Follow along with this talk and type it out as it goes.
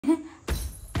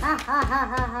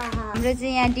हाम्रो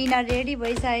चाहिँ यहाँ डिनर रेडी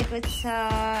भइसकेको छ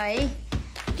है।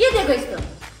 के दिएको यस्तो?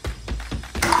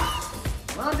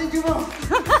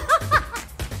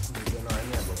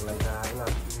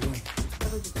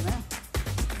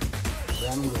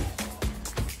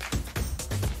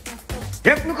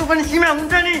 देख्नुको पनि सीमा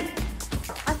हुन्छ नि।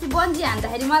 अस्ति बन्जी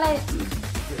हान्दाखेरि मलाई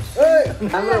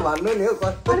भन्नु नि हो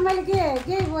कस्तो। अनि मैले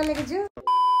के बोलेको छु?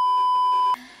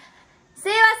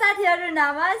 सेवा साथीहरु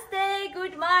नमस्ते,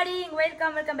 good morning,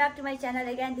 welcome back to my channel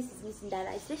again. This is Sunita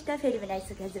Shrestha. फेरि पनि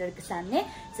आइसक्यो हजुरहरूको सामने।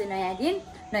 सो नयाँ दिन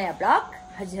नयाँ ब्लग,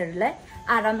 हजुरहरूलाई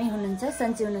आरामै हुनुहुन्छ,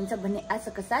 सन्चै हुनुहुन्छ भन्ने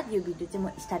आशाका साथ यो भिडियो चाहिँ म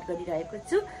स्टार्ट गरिरहेको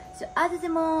छु। सो आज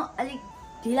चाहिँ म अलिक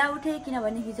ढिला उठेँ,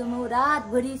 किनभने हिजो म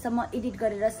रातभरिसम्म एडिट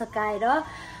गरेर सकाएर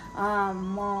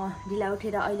म ढिला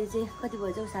उठेर अहिले चाहिँ कति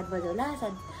बज्यो? 7 बज्यो होला।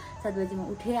 7 बजी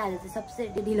म उठेँ। आज चाहिँ सबसे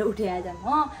ढिलो उठेँ आज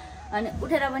म। अनि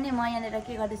उठेर पनि म यहाँनिर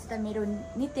के गर्दैछु त, मेरो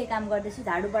नित्य काम गर्दैछु।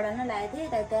 झाडु बढाउन लागेको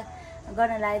थिएँ, यता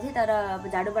गर्न लागेको थिएँ। तर अब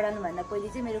झाडु बढाउनुभन्दा पहिले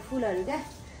चाहिँ मेरो फुलहरू क्या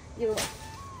यो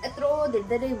यत्रो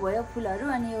धेरै भयो फुलहरू,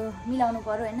 अनि यो मिलाउनु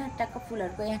पऱ्यो होइन। ट्याक्क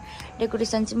फुलहरूको यहाँ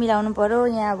डेकोरेसन चाहिँ मिलाउनु पऱ्यो।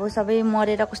 यहाँ अब सबै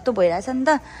मरेर कस्तो भइरहेछ नि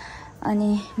त। अनि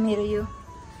मेरो यो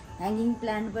ह्याङ्गिङ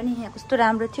प्लान्ट पनि यहाँ कस्तो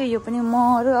राम्रो थियो, यो पनि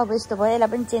मऱ्यो। अब यस्तो भयो, यसलाई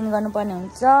पनि चेन्ज गर्नुपर्ने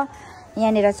हुन्छ।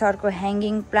 यहाँनिर छ अर्को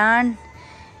hanging plant.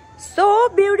 So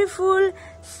beautiful,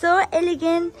 so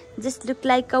elegant, just look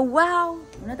like a wow.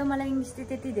 हुन त मलाई इङ्ग्लिस चाहिँ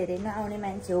त्यति धेरै नआउने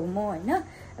मान्छे हो म होइन।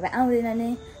 अब आउँदैन नै,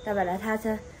 तपाईँहरूलाई थाहा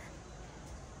छ।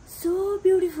 सो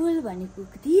ब्युटिफुल भनेको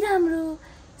कति राम्रो,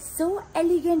 सो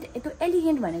एलिगेन्ट। त्यो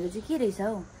एलिगेन्ट भनेको चाहिँ के रहेछ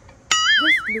हौ?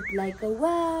 Just look like a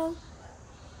wow.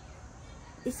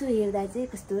 यसो हेर्दा चाहिँ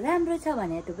कस्तो राम्रो छ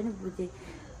भने त्यो पनि बुझेँ।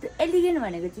 त्यो एलिगेन्ट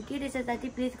भनेको चाहिँ के रहेछ साथी?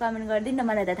 प्लिज कमेन्ट गरिदिनु न,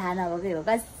 मलाई त थाहा नभएकै हो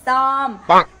कसम।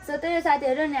 सो त्यही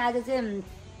साथीहरू नि, आज चाहिँ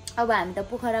अब हामी त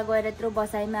पोखरा गएर यत्रो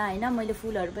बसाइमा होइन, मैले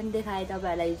फुलहरू पनि देखाएँ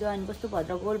तपाईँहरूलाई हिजो। अनि कस्तो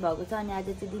भद्रगोल भएको छ। अनि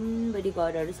आज चाहिँ दिनभरि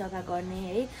घरहरू सफा गर्ने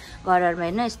है। घरहरूमा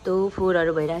होइन यस्तो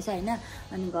फोहोरहरू भइरहेछ होइन।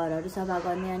 अनि घरहरू सफा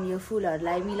गर्ने, अनि यो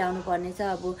फुलहरूलाई मिलाउनु पर्ने छ।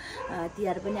 अब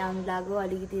तिहार पनि आउनु लाग्यो,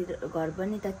 अलिकति घर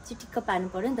पनि त चिटिक्क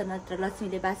पार्नु पऱ्यो नि त, नत्र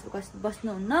लक्ष्मीले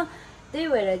बस्नुहुन्न। त्यही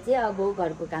भएर चाहिँ अब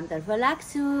घरको कामतर्फ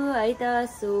लाग्छु है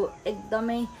त। सो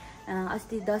एकदमै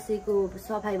अस्ति दसैँको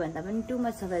सफाइभन्दा पनि टु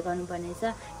मच सफाइ गर्नुपर्ने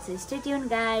छ। So stay tune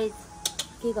guys.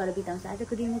 के गरेर बिताउँछ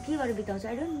आजको दिन? म के गरेर बिताउँछु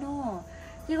आई डोन्ट नो।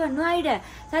 के गर्नु? नो आइडिया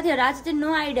साथीहरू। आज चाहिँ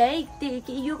नो आइडिया है।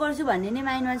 यो गर्छु भन्ने नै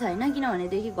माइन्डमा छैन,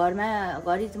 किनभनेदेखि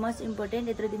घर इज मस्ट इम्पोर्टेन्ट।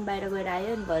 यत्रो दिन बाहिर गएर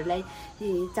आयो अनि घरलाई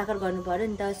चाकर गर्नु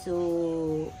पऱ्यो नि त। सो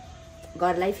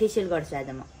घरलाई फेसियल गर्छु आज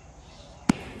म।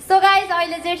 सो गाइज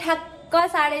अहिले चाहिँ ठ्याक्क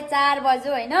 4:30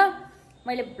 बज्यो होइन।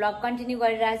 मैले भ्लग कन्टिन्यू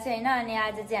गरिरहेको छु होइन। अनि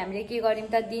आज चाहिँ हामीले के गर्यौँ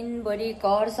त, दिनभरि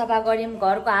घर सफा गऱ्यौँ।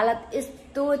 घरको हालत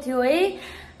यस्तो थियो है।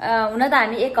 हुन त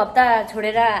हामी 1 हप्ता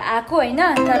छोडेर आएको होइन,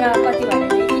 तर कति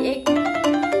भनेदेखि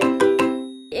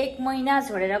 1 महिना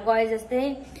छोडेर गए जस्तै।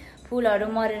 फुलहरू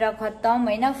मरेर खत्तम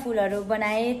होइन। फुलहरू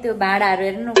बनाएँ, त्यो भाँडाहरू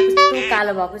हेर्नु कस्तो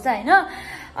कालो भएको छ होइन।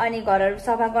 अनि घरहरू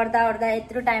सफा गर्दा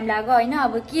यत्रो टाइम लाग्यो होइन।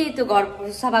 अब के त्यो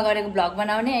घर सफा गरेको भ्लग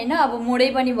बनाउने होइन। अब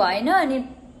मुडै पनि भएन। अनि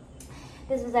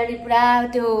त्यस पछाडि पुरा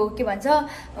त्यो के भन्छ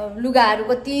लुगाहरू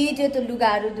कति थियो, त्यो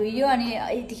लुगाहरू धुइयो। अनि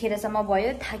यतिखेरसम्म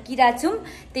भयो, थाकिरहेको छौँ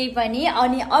त्यही पनि।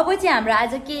 अनि अब चाहिँ हाम्रो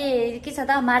आज के छ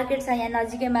त, मार्केट छ यहाँ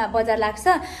नजिकैमा, बजार लाग्छ।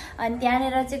 अनि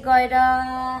त्यहाँनिर चाहिँ गएर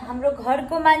हाम्रो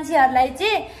घरको मान्छेहरूलाई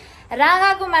चाहिँ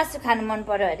राँगाको मासु खानु मन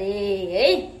पर्यो अरे है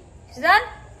सुजन।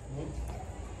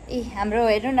 हाम्रो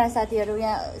हेर्नु न साथीहरू,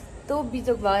 यहाँ यस्तो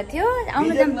बिजोक भएको थियो।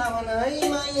 आउनु त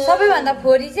सबैभन्दा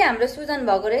फोरी चाहिँ हाम्रो सुजन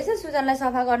भएको रहेछ। सुजनलाई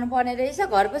सफा गर्नु पर्ने रहेछ,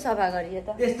 घर पो सफा गरियो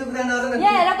त।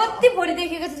 यहाँ हेर कति फोरी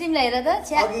देखेको छ तिमीलाई, हेर त।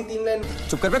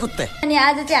 अनि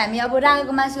आज चाहिँ हामी अब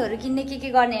राँगाको मासुहरू किन्ने के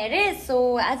गर्ने अरे। सो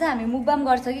आज हामी मुकबाङ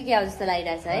गर्छ कि क्या जस्तो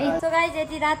लागिरहेछ है। सो गाइस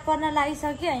यति रात पर्न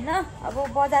लागिसक्यो होइन। अब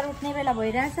बजार उठ्ने बेला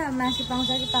भइरहेछ। मासु पाउँछ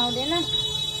कि पाउँदैन।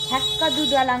 ठ्याक्क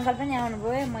दुधवाला अङ्कल पनि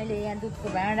आउनुभयो। मैले यहाँ दुधको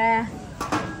भाँडा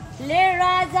लिएर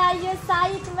जाइयो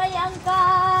साइडमै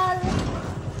अङ्कल।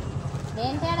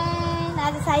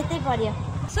 आज साइडै पर्यो।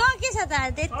 सो के छ त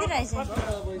आज? त्यति रहेछ।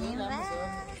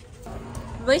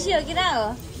 भैँसी हो कि र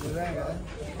हो?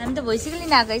 हामी त भैँसीको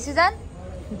लिन आएको है सुजन।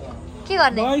 के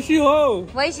गर्ने? भैँसी हो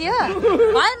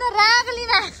होइन, राँगो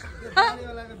लिन आएको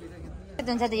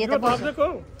हुन्छ त। यो त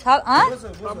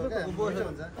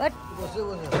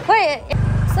खोइ।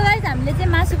 सो गाइस हामीले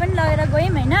चाहिँ मासु पनि लगेर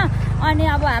गयौँ होइन। अनि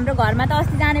अब हाम्रो घरमा त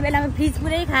अस्ति जाने बेलामा फ्रिज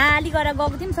पुरै खाली गरेर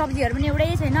गएको थियौँ। सब्जीहरू पनि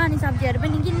एउटै छैन। अनि सब्जीहरू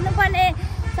पनि किन्नुपर्ने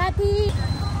साथी।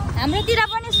 हाम्रोतिर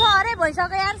पनि सहरै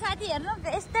भइसक्यो यार साथी। हेर्नु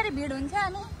यस्तै भिड हुन्छ।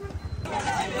 अनि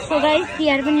सो गाइस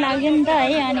तिहार पनि लाग्यो नि त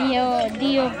है। अनि यो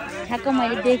दियो ठ्याक्क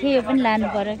मैले देखेँ, यो पनि लानु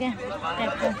पर्यो क्या।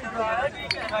 ट्याक्क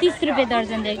 30 रुपियाँ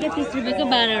दर्जन दियो क्या। 30 रुपियाँको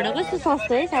 12वटा कस्तो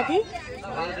सस्तो है साथी।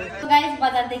 गाइस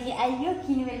बजारदेखि आइयो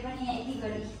किनमेल पनि यहाँ यति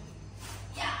गरी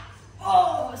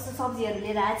सब्जीहरू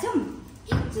लिएर आएको छौँ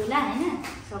एक झोला होइन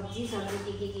सब्जी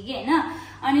के होइन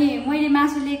अनि मैले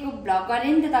मासु लिएको भ्लग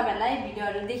गरेँ नि त तपाईँहरूलाई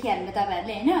भिडियोहरू देखिहाल्नु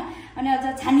तपाईँहरूले होइन अनि अझ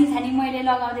छानी मैले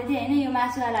लगाउँदै थिएँ होइन यो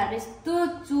मासुवालाहरू यस्तो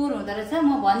चोर हुँदो रहेछ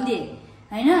म भनिदिएँ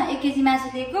होइन 1 केजी मासु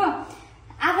लिएको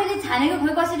आफैले छानेको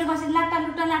खोइ कसरी लाटा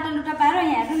लुटा पाएर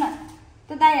यहाँ हेर्नु न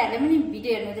त्यो दाइहरूले पनि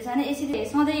भिडियो हेर्नुहुँदैछ भने यसरी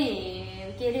सधैँ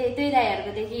के अरे त्यही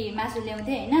दाइहरूकोदेखि मासु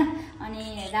ल्याउँथेँ होइन अनि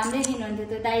राम्रै दिनुहुन्थ्यो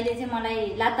त्यो दाइले चाहिँ मलाई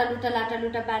लाटा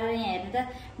लुटा पारेर यहाँ हेर्नु त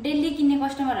डेली किन्ने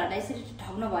कस्टमरहरूलाई यसरी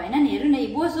ठग्नु भएन नि हेर्नु न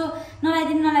बोसो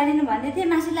नलाइदिनु भन्दै थिएँ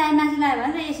मासु लायो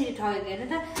भनेर यसरी ठगेको हेर्नु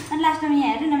त अनि लास्टमा यहाँ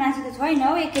हेर्नु न मासु त छैन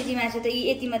हौ 1 केजी मासु त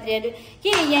यति मात्रै हेर्नु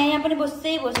के यहाँ पनि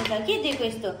बस्दै बस्नु छ के दिएको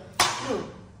यस्तो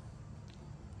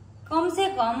कमसे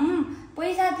कम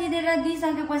पैसा तिरेर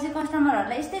दिइसकेपछि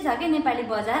कस्टमरहरूलाई यस्तै छ क्या नेपाली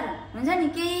बजार हुन्छ नि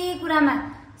केही कुरामा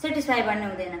सेटिस्फाई भन्ने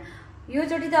हुँदैन यो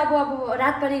चोटि त अब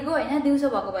रात परेको होइन दिउँसो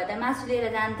भएको भए त मासु लिएर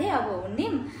जान्थे अब हुने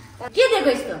के दिएको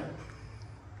यस्तो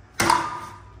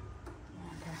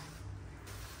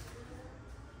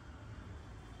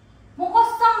म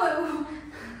कसम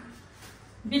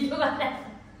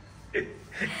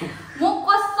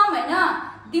होइन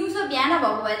दिउँसो बिहान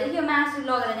भएको भएदेखि यो मासु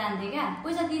लगेर जान्थेँ क्या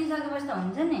पैसा तिरिसकेपछि त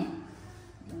हुन्छ नि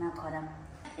खराब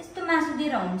यस्तो मासु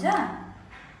दिएर हुन्छ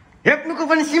हेप्नुको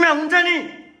पनि सीमा हुन्छ नि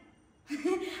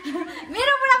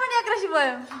मेरो बुढा पनि एग्रेसिभ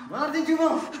भयो मार्दिन्छु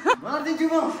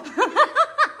म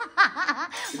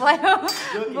भयो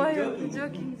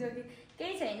जोकिङ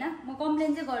केही छैन म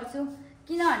कम्प्लेन चाहिँ गर्छु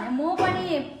किनभने म पनि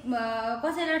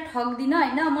कसैलाई ठग्दिनँ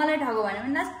होइन मलाई ठग्यो भने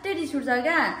पनि लास्टै रिस उठ्छ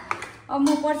क्या अब म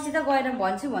पर्सि त गएर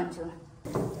भन्छु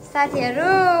साथीहरू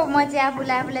म चाहिँ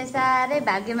आफूलाई साह्रै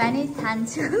भाग्यमानी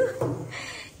ठान्छु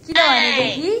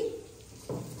किनभनेदेखि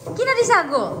किन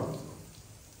रिसाएको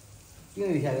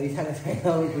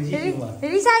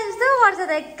रिसा जस्तो पर्छ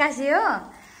त एक्कासी हो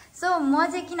सो म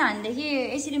चाहिँ किनभनेदेखि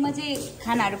यसरी म चाहिँ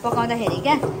खानाहरू पकाउँदाखेरि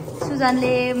क्या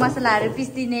सुजनले मसलाहरू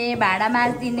पिस्दिने भाँडा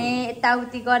माझ्दिने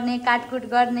यताउति गर्ने काटकुट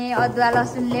गर्ने अदुवा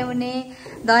लसुन ल्याउने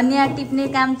धनियाँ टिप्ने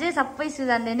काम चाहिँ सबै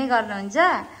सुजनले नै गर्नुहुन्छ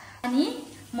अनि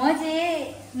म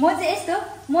चाहिँ यस्तो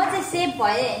म चाहिँ सेफ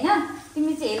भएँ होइन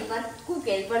तिमी चाहिँ कुक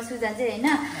हेल्पर सुजन चाहिँ होइन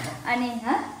अनि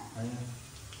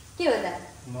के हो त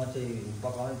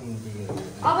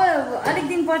अब अलिक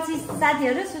दिन पछि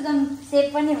साथीहरू सुजन सेफ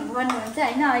पनि गर्नुहुन्छ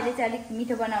होइन अहिले चाहिँ अलिक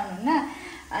मिठो बनाउनुहुन्न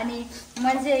अनि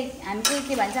मैले चाहिँ हामी चाहिँ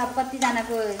के भन्छ अब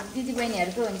कतिजनाको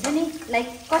दिदीबहिनीहरूको हुन्छ नि लाइक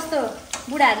कस्तो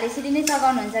बुढाहरूले यसरी नै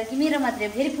सघाउनुहुन्छ कि मेरो मात्रै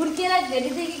फेरि फुर्किएर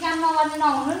भेटिदेखि काम नगर्ने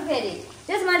नहुनु नि फेरि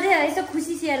त्यसमा चाहिँ यसो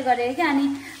खुसी सेयर गरेको क्या अनि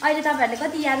अहिले तपाईँहरूले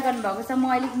कति याद गर्नुभएको छ म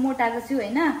अलिक मोटाएको छु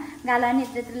होइन गाला नि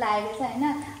यत्रो लागेको छ होइन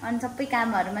अनि सबै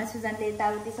कामहरूमा सुजनले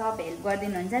यताउति सब हेल्प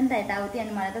गरिदिनुहुन्छ नि त यताउति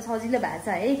अनि मलाई त सजिलो भएको छ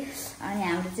है अनि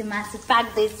हाम्रो चाहिँ मासु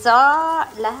पाक्दैछ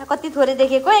ल कति थोरै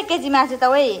देखेको 1 केजी मासु त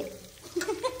ओइ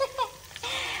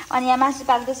अनि यहाँ मासु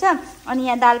पाक्दैछ अनि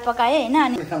यहाँ दाल पकाएँ होइन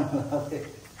अनि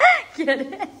के अरे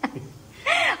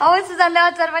अब सुजनले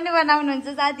अचार पनि बनाउनुहुन्छ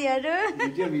साथीहरू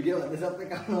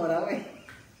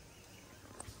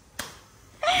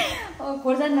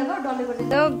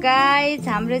गाइस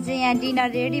हाम्रो चाहिँ यहाँ डिनर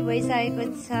रेडी भइसकेको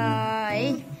छ है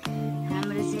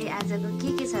हाम्रो चाहिँ आजको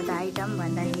के छ त आइटम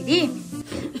भन्दाखेरि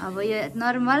अब यो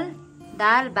नर्मल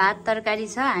दाल भात तरकारी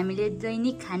छ हामीले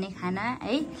दैनिक खाने खाना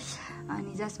है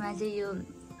अनि जसमा चाहिँ यो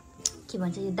के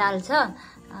भन्छ यो दाल छ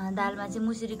दालमा चाहिँ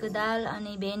मुसुरीको दाल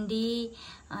अनि भेन्डी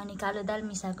अनि कालो दाल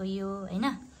मिसाएको यो होइन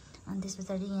अनि त्यस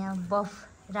पछाडि यहाँ बफ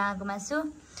राँगो मासु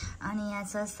अनि यहाँ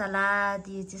छ सलाद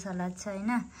यो चाहिँ सलाद छ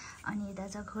होइन अनि यता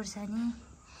छ खोर्सानी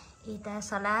यता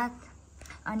सलाद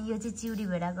अनि यो चाहिँ चिउरी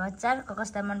भेडाको अचार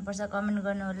कसलाई मनपर्छ कमेन्ट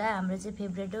गर्नु होला हाम्रो चाहिँ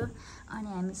फेभरेट हो अनि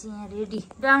हामी चाहिँ यहाँ रेडी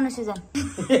आउनु सुजन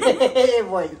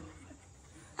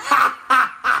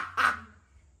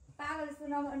पागल जस्तो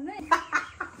नगर्नु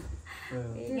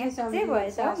मेच्चै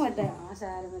भएछ हौ म त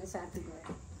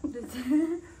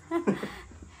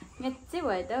मेच्चै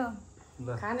भयो त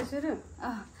हौ खानु सुरु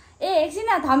ए एकछिन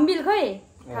थम्बिल खोइ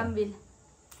थम्बिल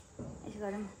यसो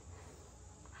गरौँ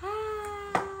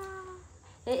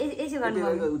यसो गर्नु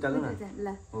ल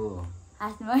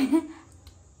हाँस्नु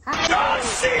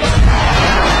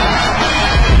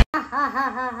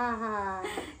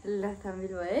ल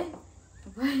थम्बिल भयो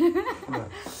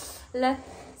ल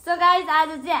सो गाइज आज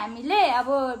चाहिँ हामीले अब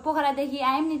पोखरादेखि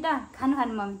आयौँ नि त खानु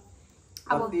मम्मी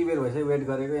अब कति बेर भइसक्यो वेट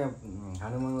गरेको यहाँ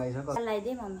खानु मन लागिसक्यो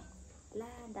लगाइदिए मम्मी ला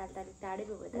दाल त अलिक टाढै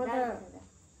भयो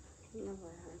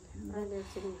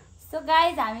सो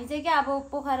गाइज हामी चाहिँ क्या अब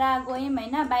पोखरा गयौँ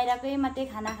होइन बाहिरकै मात्रै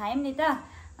खाना खायौँ नि त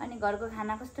अनि घरको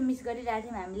खाना कस्तो मिस गरिरहेको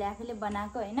थियौँ हामीले आफैले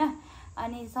बनाएको होइन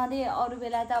अनि सधैँ अरू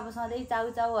बेला त अब सधैँ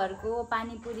चाउचाउहरूको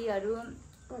पानीपुरीहरू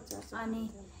अनि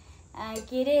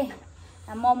के अरे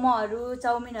मोमोहरू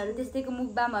चाउमिनहरू त्यस्तैको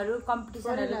मुकबामहरू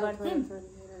कम्पिटिसनहरू गर्थ्यौँ।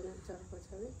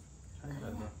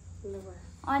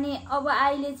 अनि अब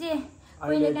अहिले चाहिँ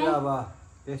अब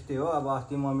त्यस्तै हो। अब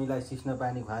अस्ति मम्मीलाई सिस्नो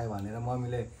पानी खुवायो भनेर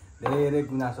मम्मीले धेरै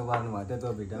गुनासो गर्नुभएको थियो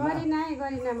त्यो भिडियोमा।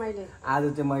 आज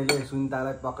चाहिँ मैले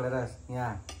सुनितालाई पक्रेर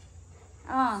यहाँ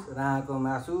राँगाको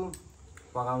मासु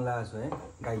पकाउनु लगाएको छु है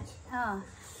गाइज।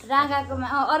 राँगाको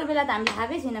अरू बेला त हामीले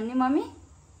खाएकै छैनौँ नि मम्मी,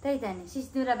 त्यही त नि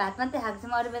सिस्नु र भात मात्रै खाएको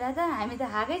छौँ। अरू बेला त हामी त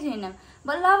खाएकै छैनौँ।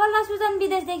 बल्ल बल्ल सुजन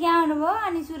विदेशदेखि आउनुभयो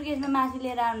अनि सुर्केसमा मासु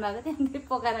लिएर आउनुभएको थियो, त्यही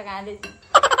पकाएर खाँदैछु।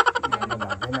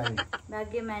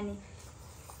 भाग्यमानी।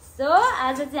 सो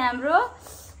आज चाहिँ हाम्रो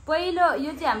पहिलो,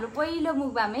 यो चाहिँ हाम्रो पहिलो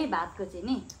मुकबाम है भातको चाहिँ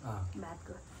नि,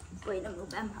 भातको पहिलो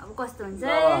मुकबाम। अब कस्तो हुन्छ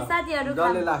साथीहरू,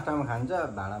 जसले लास्ट टाइम खान्छ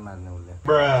भाडा मार्ने उसले,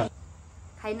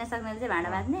 खाइ नसक्नेले चाहिँ भाडा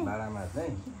मार्ने। भाडा मार्ने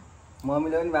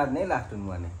मम्मीले पनि मार्ने लास्ट हुनु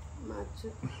भने मार्छु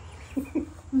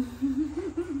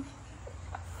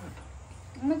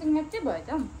म त मात्रै भयो त।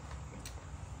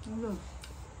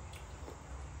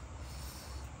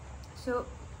 सो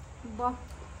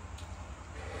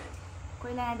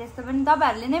कोहीलाई यहाँ त्यस्तो पनि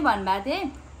तपाईँहरूले नै भन्नुभएको थिएँ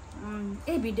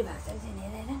ए भिडियो भएको छ चाहिँ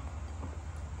हेरेर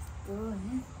यस्तो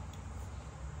होइन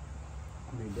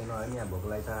भिडियो नभए यहाँ भोक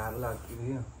लाग्छ आगो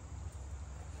लाग्यो।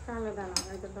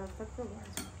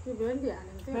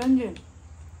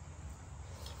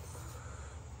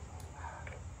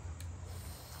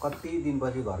 कति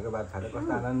दिनपछि घरको भात खाएर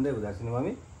कस्तो आनन्दै हुँदैछ नि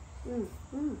मम्मी।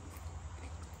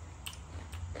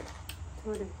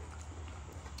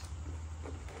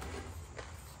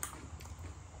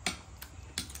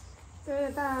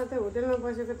 त्यो होटेलमा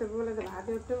बसेको त्यो बोले त भात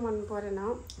एउटै मन परेन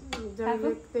हौ। जहिले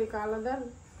त्यही कालो दाल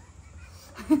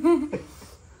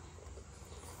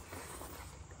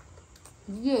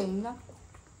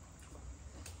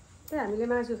त्यही हामीले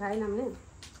मासु खाएनौँ नि।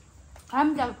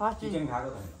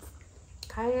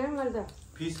 खाएँ मैले त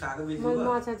फिस खाएको मैले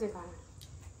माछा चाहिँ खाएँ।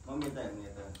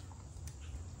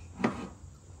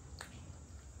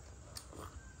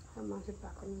 मासु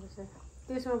पाएको रहेछ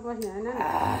त्यसमा बस्ने होइन।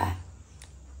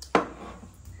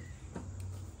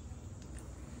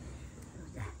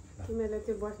 तिमीहरूले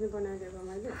त्यो बस्ने बनाइदिएको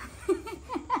मैले।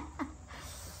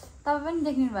 तपाईँ पनि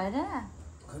देख्नु भएर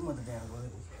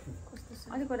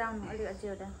अलिक आउनु अलिक अझै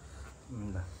एउटा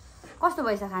कस्तो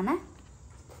भएछ खाना?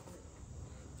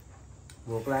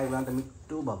 भोक लागेको बेला त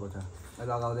मिठो भएको छ।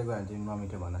 लगाउँदै गयो भने चाहिँ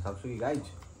नमिठो भन्न सक्छु कि गाइज।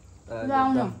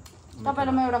 आउनु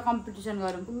तपाईँलाई म एउटा कम्पिटिसन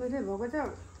गरौँ। मिठै भएको छ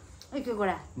एक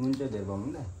एकवटा। नुन चाहिँ धेरै पाउनु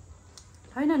नि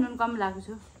छैन नुन कम लगाएको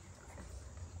छु।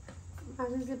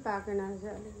 मासु चाहिँ पाकेन रहेछ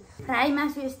अलिअलि। फ्राई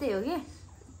मासु यस्तै हो कि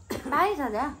पाएछ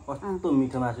त कस्तो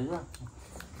मिठो मासु छ।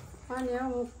 अनि अब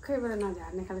मुखैबाट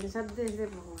नझार्ने खालको सधैँ यस्तै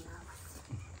पकाउनु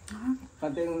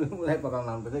त्यही उसलाई पकाउनु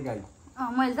आउनुपर्छ गाइज।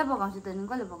 मैले त पकाउँछु त नि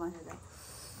कसले पकाउँछ त।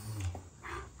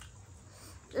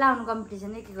 लाउनु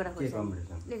कम्पिटिसन एक एकवटा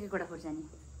खोर्सानी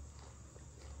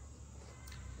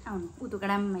आउनु उतोको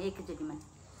डाममा एकैचोटिमा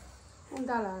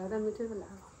दाल हालेर मिठै पो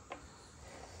लाग्यो।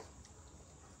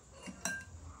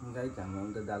 गाइज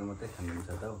हाम्रो त दाल मात्रै खानुहुन्छ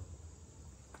त हौ।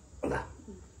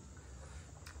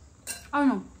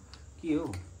 आउनु के हो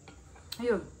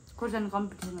यो खोर्सानी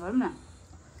कम्पिटिसन गरौँ न।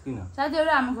 किन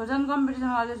साथीहरू हामी खोर्सानी कम्पिटिसन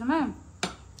गर्दैछौँ है।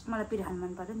 मलाई पिरो खानु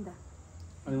मन पर्यो नि त।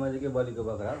 अनि मैले के बलिको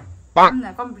बक्रा हो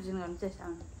कम्पिटिसन गर्नु चेष्टा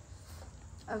आउनु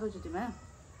अर्कोचोटिमा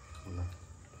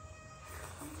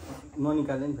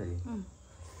ननिकाल्दैन नि फेरि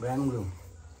ब्राम ग्रुम।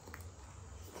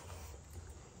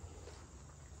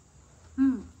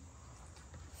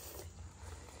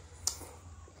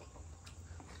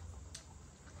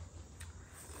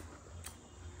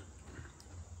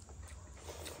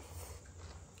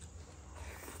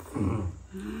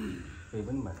 केही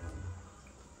पनि भएको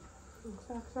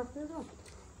साग सब्जी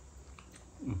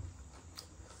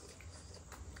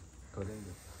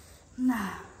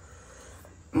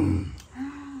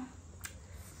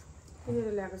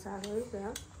तिमीले ल्याएको साग हो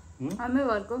त्यहाँ हाम्रै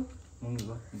घरको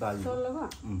दाल चल्लोको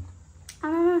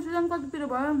आमा सुजन कति पिरो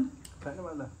भयो।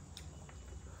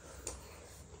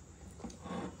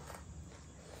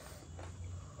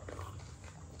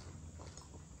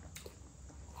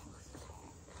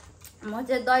 म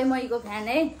चाहिँ दही महीको फ्यान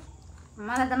है।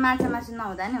 मलाई त माछा मासु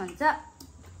नहुँदा नि हुन्छ।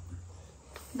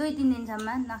 2-3 दिनसम्म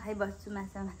नखाइ बस्छु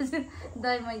माछा मासु।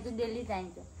 दही मही चाहिँ डेली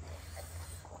चाहिन्छ।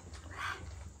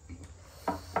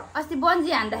 अस्ति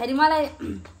बन्जी हान्दाखेरि मलाई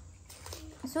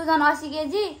सुजन 80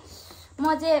 केजी म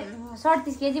चाहिँ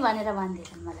 37 केजी भनेर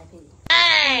भन्दैछन् मलाई फेरि।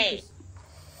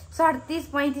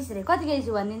 37-35 रे कति केजी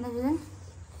छु भनिदिनु सुजन?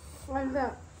 अहिले त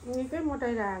निकै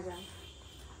मोटाइरहेको छ।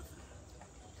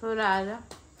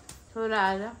 छोरा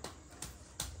आज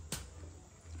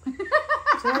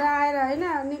छोरा आएर होइन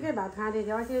निकै भात खाँदै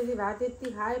थियो अस्ति भात यति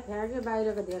खायो फ्याँक्यो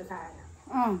बाहिरको धेर खाएर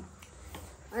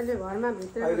अहिले घरमा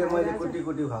भित्र अहिले मैले कुटी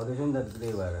कुटी खाउँदैछु नि त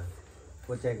त्यही भएर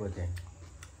कोच्याइ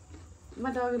म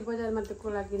त अघि बजारमा त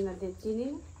कोला किन्न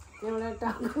चिनिनँ एउटा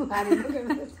टाउको भारी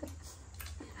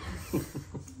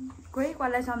कोही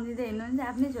कसलाई सम्झिँदै हिँड्नुहुन्छ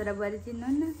आफ्नै छोरा बुहारी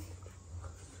चिन्नुहुन्न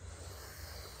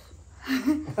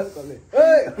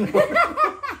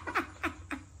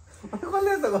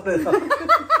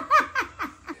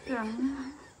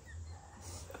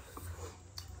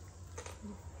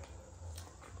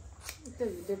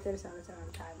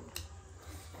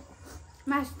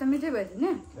मासु त मिठै भयो नि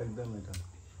एकदम मिठो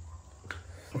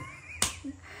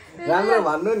राम्रो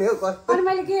भन्नु नि हो कस्तो अनि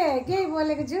मैले केही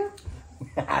बोलेको छु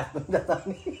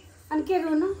अनि के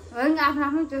रुनु होइन आफ्नो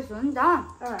आफ्नो चोइस हो नि त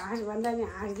हाँस भन्दा नि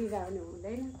हाँस्दिँदा पनि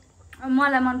हुँदैन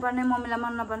मलाई मनपर्ने मम्मीलाई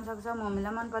मन नपर्न सक्छ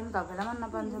मम्मीलाई मनपर्ने तपाईँलाई मन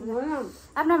नपर्न सक्छ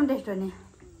आफ्नो आफ्नो टेस्ट हो नि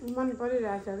मन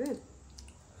परिरहेछ कि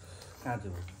काँचो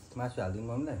मासु हालिदिनु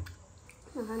मम्मीलाई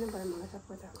खानु पर्यो मलाई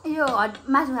सबको त यो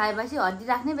मासु खाएपछि हड्डी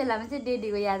राख्ने बेलामा चाहिँ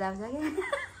डेडीको याद आउँछ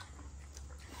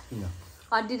क्या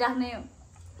हड्डी राख्ने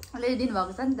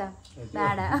दिनुभएको छ नि त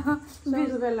डाँडा 100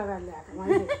 रुपियाँ लगाएर ल्याएको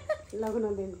मैले लगाउन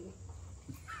दिने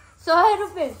 100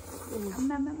 रुपियाँ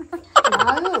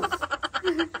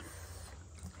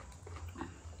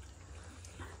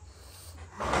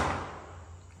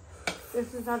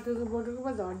यस्तो 60 बोटुको पो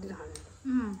हड्डी खाने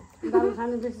दाल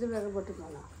खाने 20 रुपियाँको बोटु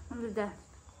खाना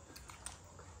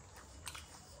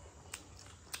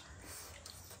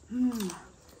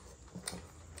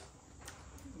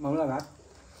मम्मीलाई भात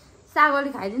साग अलि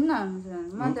खाइदिनु न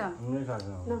म त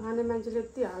नखाने मान्छेले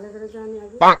यति हालेको रहेछ अनि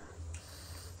अघि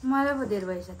मलाई पो धेर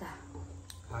भएछ त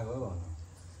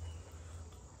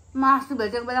मासु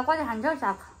भेटेको बेला कति खान्छ हौ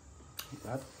साग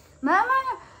म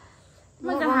त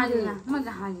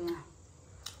खाँदिनँ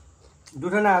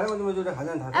जुठो नआएर म जुठो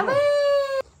खाजा थाहा छैन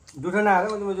जुठो नआएर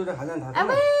म जुठो खाजा थाहा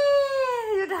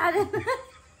छैन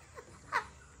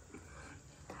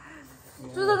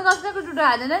सुदन कसैको टुटो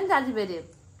हालेन नि साथी फेरि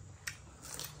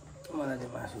मलाई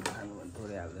चाहिँ मासु खानु भने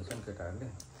थोरै हाल्दैछ नि केटाहरूले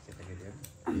केटाकेटीहरू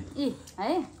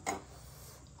है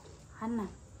खान्न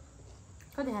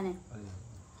कति खाने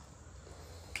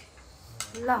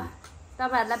ल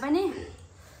तपाईँहरूलाई पनि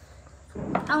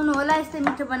आउनु होला यस्तै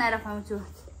मिठो बनाएर खुवाउँछु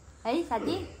है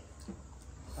साथी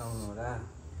आउनु होला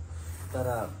तर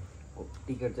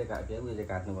टिकट चाहिँ काट्यो उयो चाहिँ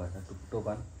काट्नुपर्छ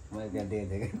टोकन मैले त्यहाँ दिएको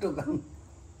थिएँ कि टोकन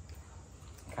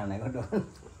खानाको टोकन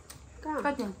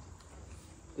कति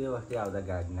त्यो अस्ति आउँदा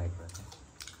गाडी नाइट पर्छ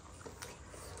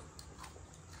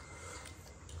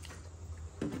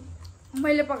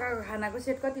मैले पकाएको खानाको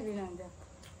सेट कति लिनुहुन्छ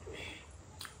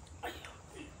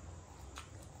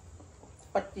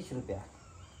 25 रुपियाँ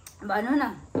भनौँ न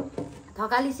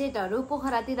थकाली सेटहरू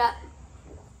पोखरातिर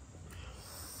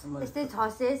यस्तै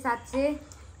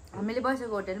 600-700 हामीले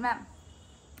बसेको होटेलमा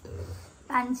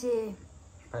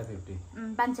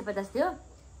 550 थियो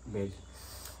भेज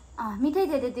मिठै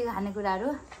थियो त्यतिको खानेकुराहरू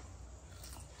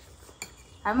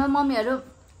हाम्रो मम्मीहरू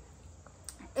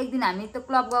एक दिन हामी त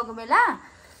क्लब गएको बेला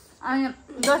अनि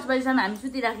 10 बजीसम्म हामी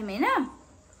सुतिराख्यौँ होइन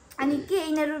अनि के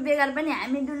यिनीहरू बेगर पनि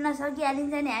हामी डुल्न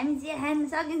सकिहालिन्छ नि हामी जे खान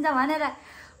सकिन्छ भनेर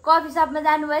कफी सपमा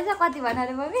जानुभएछ कति भनेर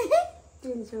मम्मी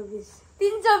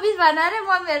 320 भनेर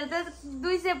मम्मीहरू त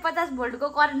 250 भोल्टको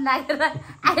करेन्ट लागेर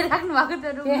आइराख्नु भएको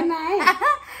थियो रुममा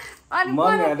अनि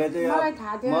मम्मीहरूले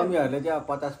चाहिँ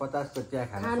 50 को चिया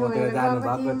खान सोचेर जानु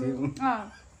भएको थियो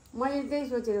मैले त्यही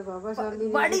सोचेर गएको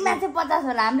सक्दिनँ बढीमा चाहिँ 50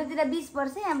 होला हाम्रोतिर 20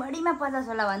 पर्छ यहाँ बढीमा 50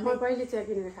 होला भन्दै कहिले चिया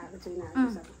किनेर खाएको छुइनँ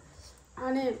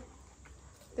अनि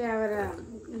त्यहाँबाट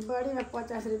बढीमा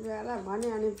 50 रुपियाँ होला भने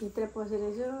अनि भित्र पसेर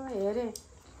छु हेरेँ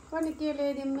पनि के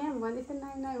ल्याइदिउँ म्याम भन्दै थियो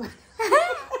नाइ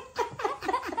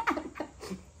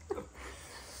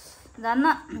झन्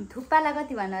थुक्पालाई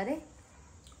कति भन अरे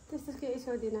त्यस्तो केही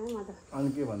सोधिनँ है म त अनि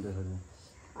के भन्दै सोध्नु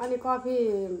अनि कफी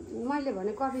मैले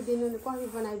भने कफी दिनु नि कफी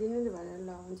बनाइदिनु नि भनेर ल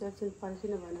हुन्छ एकछिन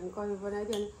फर्किनु भन्यो भने कफी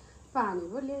बनाइदियो अनि पानी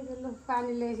पो ल्याइदियो ल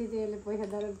पानी ल्याएपछि त्यसले पैसा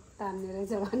दर तान्ने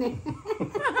रहेछ भने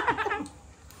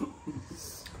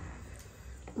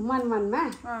मनमा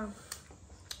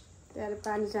त्यहाँबाट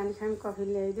पानी सानी खाने कफी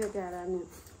ल्याइदियो त्यहाँबाट अनि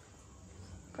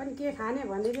पनि के खाने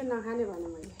भन्दै थियो नखाने भने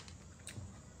मैले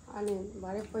अनि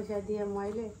भरे पैसा दिएँ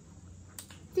मैले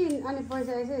अनि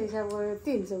पैसा यसो हिसाब गऱ्यो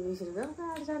 320 रुपियाँ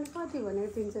काट्छ अनि कति भनेको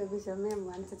 320 म्याम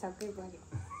भन्छ छक्कै पऱ्यो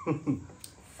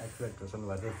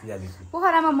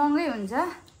पोखरामा महँगै हुन्छ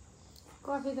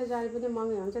कफी त जहिले पनि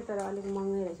महँगै हुन्छ तर अलिक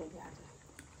महँगै रहेछ त्यहाँ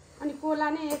अनि कोला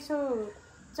नै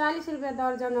 140 रुपियाँ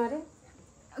दर्जन अरे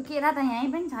केरा त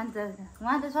यहीँ पनि छ नि त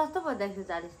उहाँ त सस्तो पो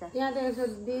 140 त यहाँ त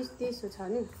 120-30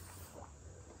 छ नि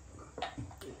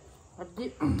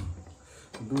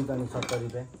दुध अनि 70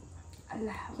 रुपैयाँ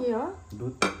के हो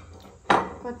दुध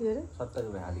कति अरे 70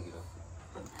 रुपैयाँ आधी किलो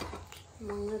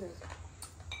महँगो रहेछ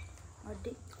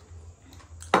हड्डी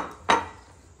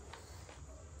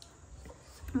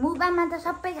मुकबाङमा त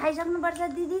सबै खाइसक्नुपर्छ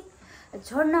दिदी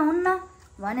छोड्न हुन्न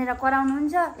भनेर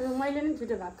कराउनुहुन्छ मैले नि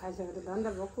छिटो भात खाइसकेको धन्दा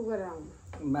भक्कु गरेर आउनु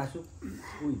मासु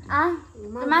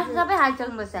मासु सबै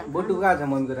खाइसक्नुपर्छ बोटु कहाँ छ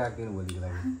मम्मीको राखिदिनु भोलिको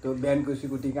लागि त्यो बिहानको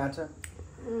सिकुटी कहाँ छ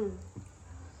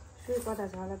त्यही कता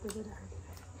छ होला त्यसो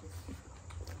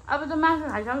अब त मासु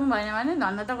खाइसक्नु भएन भने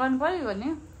धन्दा त गर्नु पऱ्यो नि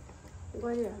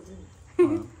गरिहाल्छु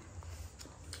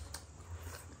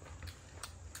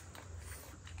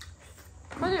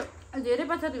कति धेरै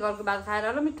पछाडि घरको भात खाएर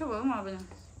होला मिठो भयो मलाई पनि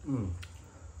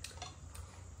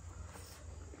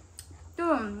त्यो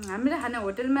हामीले खाने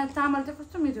होटेलमा चामल चाहिँ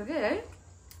कस्तो मिठो के है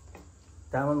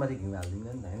चामलमाथि घिउ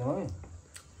हालिदिँदैन नि होइन मम्मी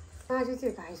मासु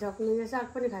चाहिँ खाइसक्नु साग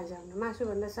पनि खाइसक्नु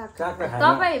मासुभन्दा साग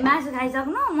तपाईँ मासु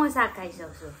खाइसक्नु म साग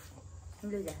खाइसक्छु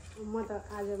म त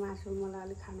आज मासु मलाई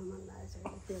अलिक खानु मन लागेको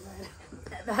छ त्यो भएर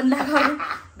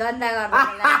धन्दा गर्नु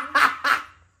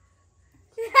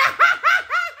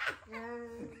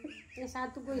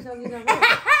सातु गइसकिसक्यो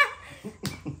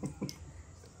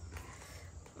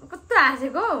कस्तो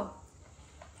हाँसेको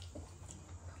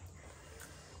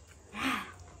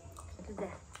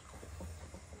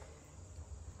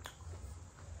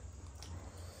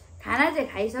खाना चाहिँ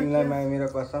खाइसक्यो मेरो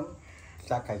कसम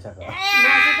साग खाइसक्यो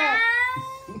मासु त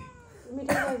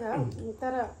मिठो रहेछ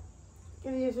तर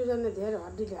यो सुजनले धेरै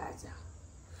हड्डी ल्याएछ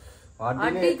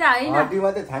हड्डी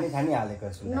मात्रै छानी हालेको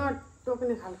छु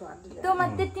टोक्ने खालको हड्डी त्योमा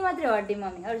त्यति मात्रै हड्डी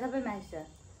मम्मी अरू सबै मासु छ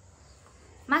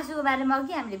मासुको बारेमा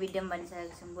अघि हामीले भिडियोमा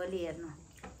भनिसकेको छौँ भोलि हेर्नु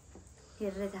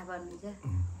हेरेर थाहा पाउनुहुन्छ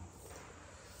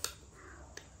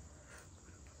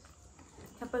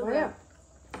सबै भयो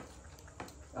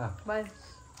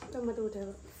म त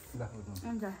उठेको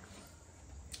हुन्छ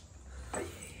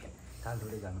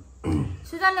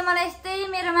सुजनले मलाई यस्तै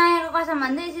मेरो मायाको कसम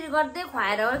भन्दै यसरी गर्दै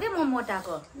खुवाएर हो कि म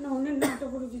मोटाको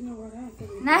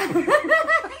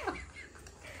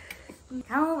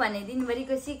खाउँ भने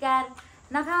दिनभरिको शिकार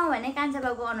नखाउँ भने कान्छा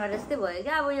बाबुको अनुहार जस्तै भयो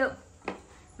क्या अब यो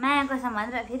माया कसम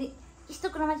भनेर फेरि यस्तो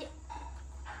कुरामा चाहिँ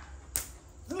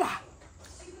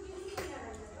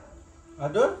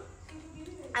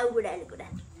अब बुढाले कुरा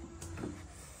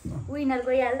विनर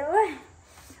गइहाल्नु हो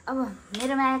अब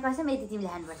मेरो माया कसम यति तिमीले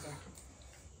खानुपर्छ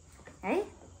है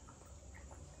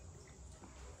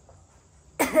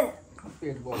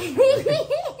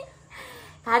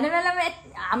खाने बेलामा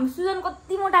हाम्रो सुजन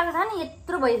कति मोटाएको छ नि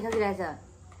यत्रो भइसकिरहेछ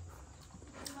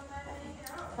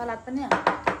सलाद पनि यहाँ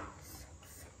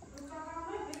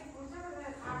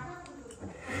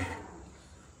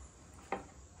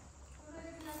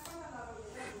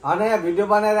भिडियो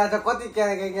बनाइरहेको छ कति क्या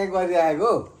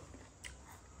गरिरहेको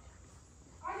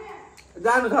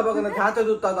जानु छ बगेन छाँचो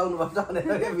दुध तताउनु पर्छ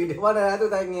भनेर भिडियो बनाइरहेको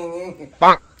त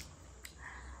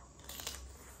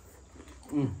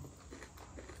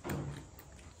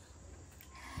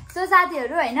सो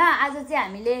साथीहरू होइन आज चाहिँ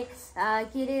हामीले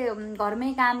के अरे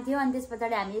घरमै काम थियो अनि त्यस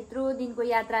पछाडि हामी यत्रो दिनको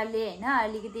यात्राले होइन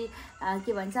अलिकति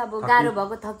के भन्छ अब गाह्रो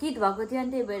भएको थकित भएको थियो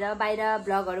अनि त्यही भएर बाहिर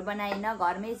भ्लगहरू बनाएन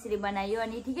घरमै यसरी बनाइयो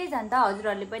अनि ठिकै छ नि त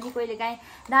हजुरहरूले पनि कहिले काहीँ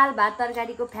दाल भात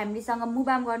तरकारीको फ्यामिलीसँग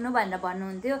मुकबाङ गर्नु भनेर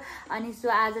भन्नुहुन्थ्यो अनि सो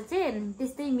आज चाहिँ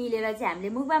त्यस्तै मिलेर चाहिँ हामीले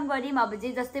मुकबाङ गऱ्यौँ अब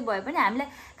जे जस्तै भए पनि हामीलाई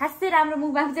खासै राम्रो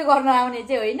मुकबाङ चाहिँ गर्न आउने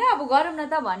चाहिँ होइन अब गरौँ न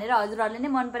त भनेर हजुरहरूले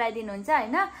नै मन पराइदिनुहुन्छ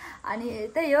होइन अनि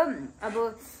त्यही हो अब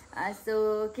सो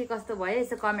के कस्तो भयो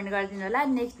यसो कमेन्ट गरिदिनु होला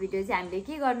नेक्स्ट भिडियो चाहिँ हामीले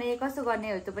के गर्ने कसो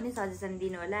गर्ने हो त्यो पनि सजेसन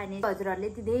दिनु होला अनि हजुरहरूले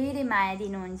चाहिँ धेरै माया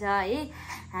दिनुहुन्छ है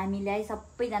हामीलाई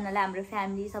सबैजनालाई हाम्रो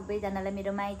फ्यामिली सबैजनालाई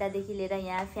मेरो माइतदेखि लिएर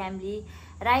यहाँ फ्यामिली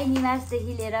राई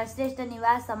निवासदेखि लिएर श्रेष्ठ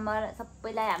निवाससम्म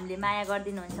सबैलाई हामीले माया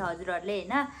गरिदिनुहुन्छ हजुरहरूले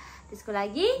होइन त्यसको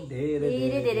लागि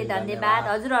धेरै धेरै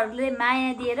धन्यवाद हजुरहरूले माया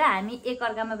दिएर हामी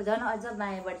एकअर्कामा झन् अझ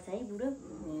माया बढ्छ है बुढो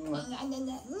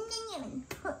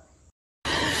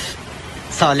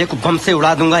साले को बम से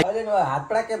उड़ा दूंगा हात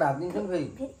पडाके भात दिन्छु नि फेरि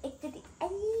एकचोटि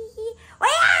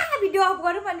भिडियो अफ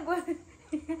गरौँ अनि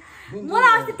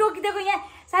मलाई अस्ति टोकिदिएको यहाँ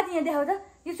साथी यहाँ देखाउ त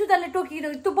यो सुजनले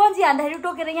टोकिदिएको त्यो बन्जी हान्दाखेरि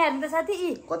टोकेर यहाँ हेर्नु त साथी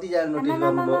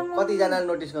कतिजना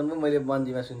नोटिस गर्नु मैले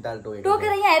बन्जीमा सुन्ताल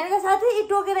टोकेर यहाँ हेरेको साथी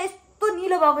टोकेर यस्तो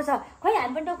निलो भएको छ खै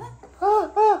हामी पनि टोक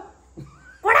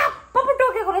पडा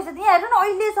टोकेको रहेछ यहाँ हेर्नु न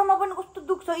अहिलेसम्म पनि कस्तो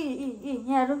दुख्छ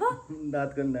यहाँ हेर्नु त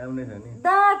दाँतको दाम नै छ नि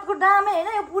दाँतको दामै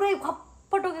होइन यो पुरै खप्प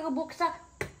टोकेको बोक्छ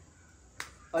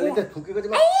अहिले त थुकेको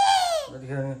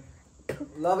चाहिँ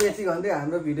ल बेसी भन्दै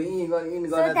हाम्रो भिडियो इन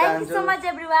गर्न चाहन्छु thank you so much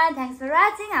everyone thanks for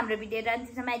watching हाम्रो भिडियो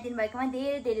अन्तिमसम्म आइदिनु भएकोमा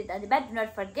धेरै धेरै धन्यवाद do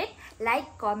not forget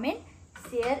like comment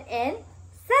share and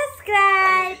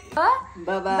subscribe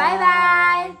by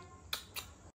by